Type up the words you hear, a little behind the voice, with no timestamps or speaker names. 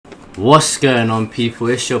What's going on, people?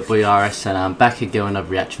 It's your boy RS and I'm back again with another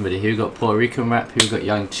reaction video. Here we got Puerto Rican rap, here we got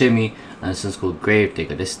YovngChimi, and this one's called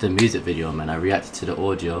Gravedigger. This is the music video, man. I reacted to the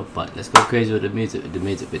audio, but let's go crazy with the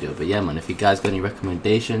music video. But yeah, man, if you guys got any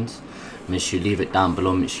recommendations, make sure you leave it down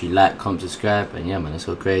below. Make sure you like, comment, subscribe, and yeah, man, let's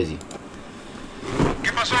go crazy.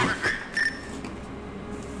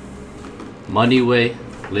 Money Way,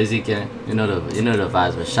 Lizzie Gang, you know the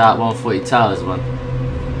vibes, man. Shout out 140 Towers, man.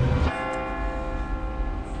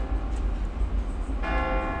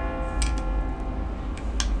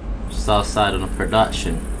 Outside on the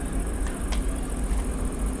production.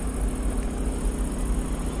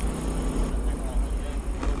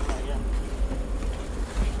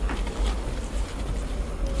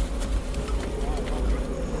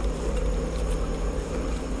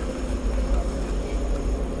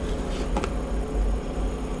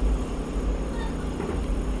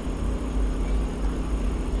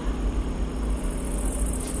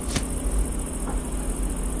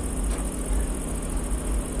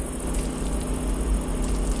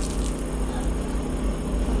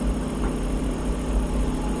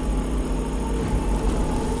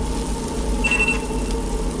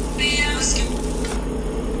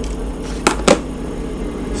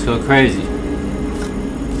 Let's go crazy.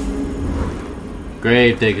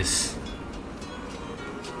 Gravediggers.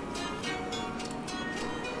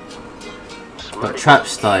 Got trap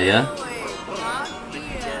star, yeah?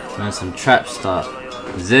 Man, some trap star.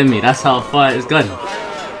 Zimmy, that's how far it's gone.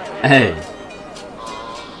 Hey.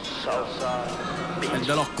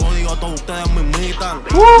 De los códigos todos ustedes me imitan.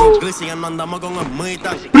 Los glitching no andamos con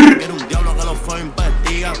ermitas. Quiero un diablo que los fue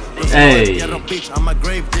investigan. Hey. I'm a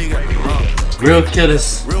grave digger. Real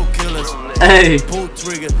killers. Real killers. Hey. Pull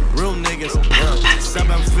trigger. Real niggas.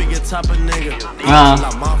 7-figure type of nigga.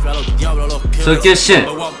 La mafia, los diablos, los killers. So good shit.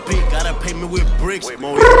 Gotta pay me with bricks.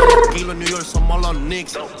 Moviendo kilos en New York somos los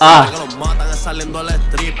Knicks. Que los matan saliendo al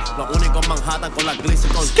strip. Los únicos Manhattan con la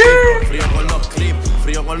glitching con chip. Frío con los clips.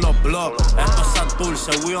 Frío con los blogs. Esto es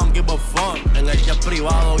dulce, we don't give a fuck. En el jet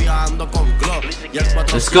privado viajando con Glock. Y el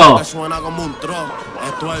 4 que suena como un tro.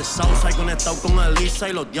 Esto es el Southside conectado con Elisa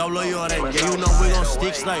y los diablos lloren. Yeah, you know we gon'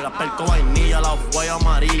 sticks like la perco vainilla, la fuego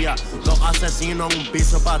amarilla. Los asesinos en un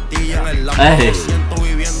piso de pastilla. En el Lambo me siento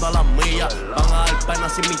viviendo a las millas. Van a dar pena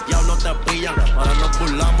si mis diablos te pillan. Ahora nos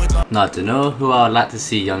burlamos y todo. Now, to know who I would like to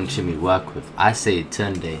see YovngChimi work with, I say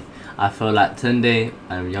Tunde. I feel like Tunde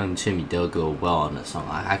and YovngChimi, they'll go well on the song.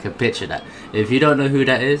 I can picture that. If you don't know who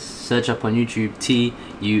that is, search up on YouTube Tunde,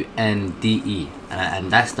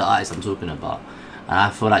 and that's the artist I'm talking about. And I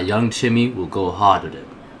feel like YovngChimi will go hard with it.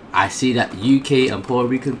 I see that UK and Puerto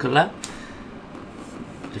Rican collab.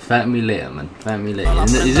 Just thank me later, man. Thank me later.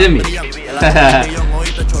 Is it me?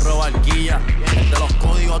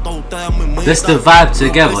 Just the vibe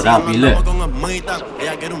together, that'll be lit.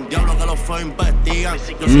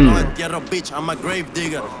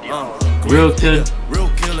 Real killer. Real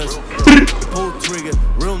killers. Pull trigger.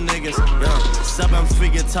 Real niggas.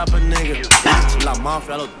 7-figure type of nigga. La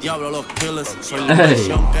mafia, los diablos, los killers. Soy la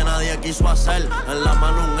versión que nadie quiso hacer. En la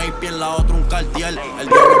mano un AP, en la otra un cartier. El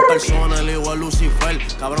diablo en persona, el hijo de Lucifer.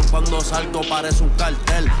 Cabrón, cuando salgo parece un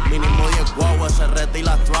cartel. Mínimo 10 guaguas, se reta y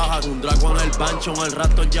las traja. Un drago en el pancho, en el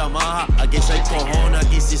rato en Yamaha. Aquí se cojones,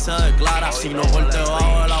 aquí sí se declara. Si no por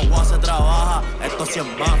debajo del agua se trabaja. Esto sí es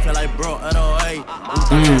mafia, like bro, pero hey.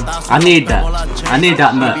 I need that. I need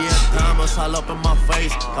that merch.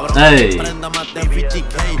 Hey. Prenda más de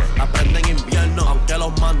 50K. Aprenden invierno, aunque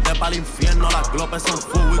los mandé para el infierno. Las glopes son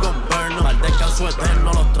full y gobierno. Al descanso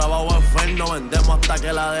eterno, los trabajos enfernos. Vendemos hasta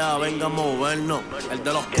que la DEA venga a movernos. El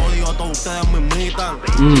de los códigos todos ustedes me imitan.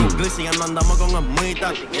 Los glitching no andamos con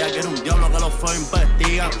ermitas. Ella quiere un diablo que los fue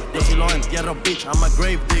investigan. Yo si los entierro, bitch, I'm a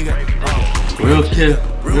grave digger. Real kill,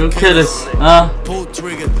 real killers. Pull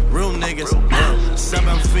trigger, real niggas.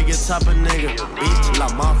 7-figure type of nigga. Bitch, la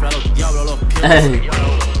mafia, los diablos, los killers. Hey.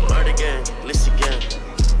 Word again, listen again.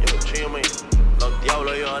 YovngChimi, los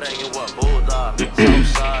diablos lloren y hueputa.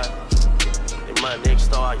 Southside, y más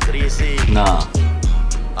next door, hay crisis. Nah.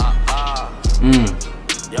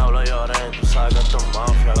 Diablo lloren, tú sabes que esto es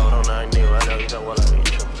mafia, cabrón, hay niveles, aquí te huele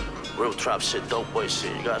bicho. Real trap shit, dope boy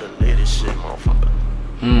shit, you gotta lead this shit, motherfucker.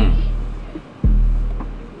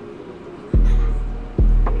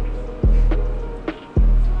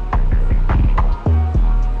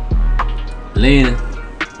 Leaning.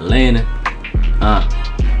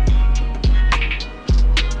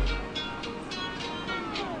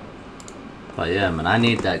 But yeah, man, I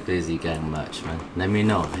need that Glizzy Gang merch, man. Let me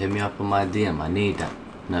know. Hit me up on my DM. I need that. You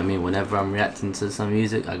know what I mean? Whenever I'm reacting to some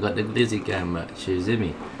music, I got the Glizzy Gang merch. You see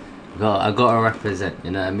me? I gotta represent,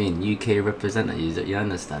 you know what I mean? UK representative, you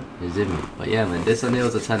understand? You see me? But yeah, man, this one here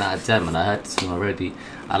was a 10 out of 10, man. I heard this one already.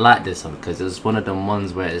 I like this one because it's one of them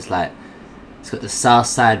ones where it's like, it's got the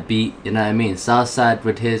Southside beat, you know what I mean? Southside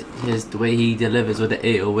with his the way he delivers with the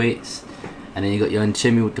 808s, and then you got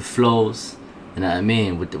YovngChimi with the flows, you know what I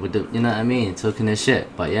mean? With the you know what I mean? Talking this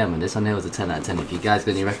shit. But yeah, man, this one here was a 10 out of 10. If you guys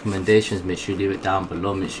got any recommendations, make sure you leave it down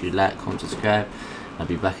below. Make sure you like, comment, subscribe. I'll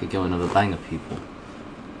be back again with another banger, people.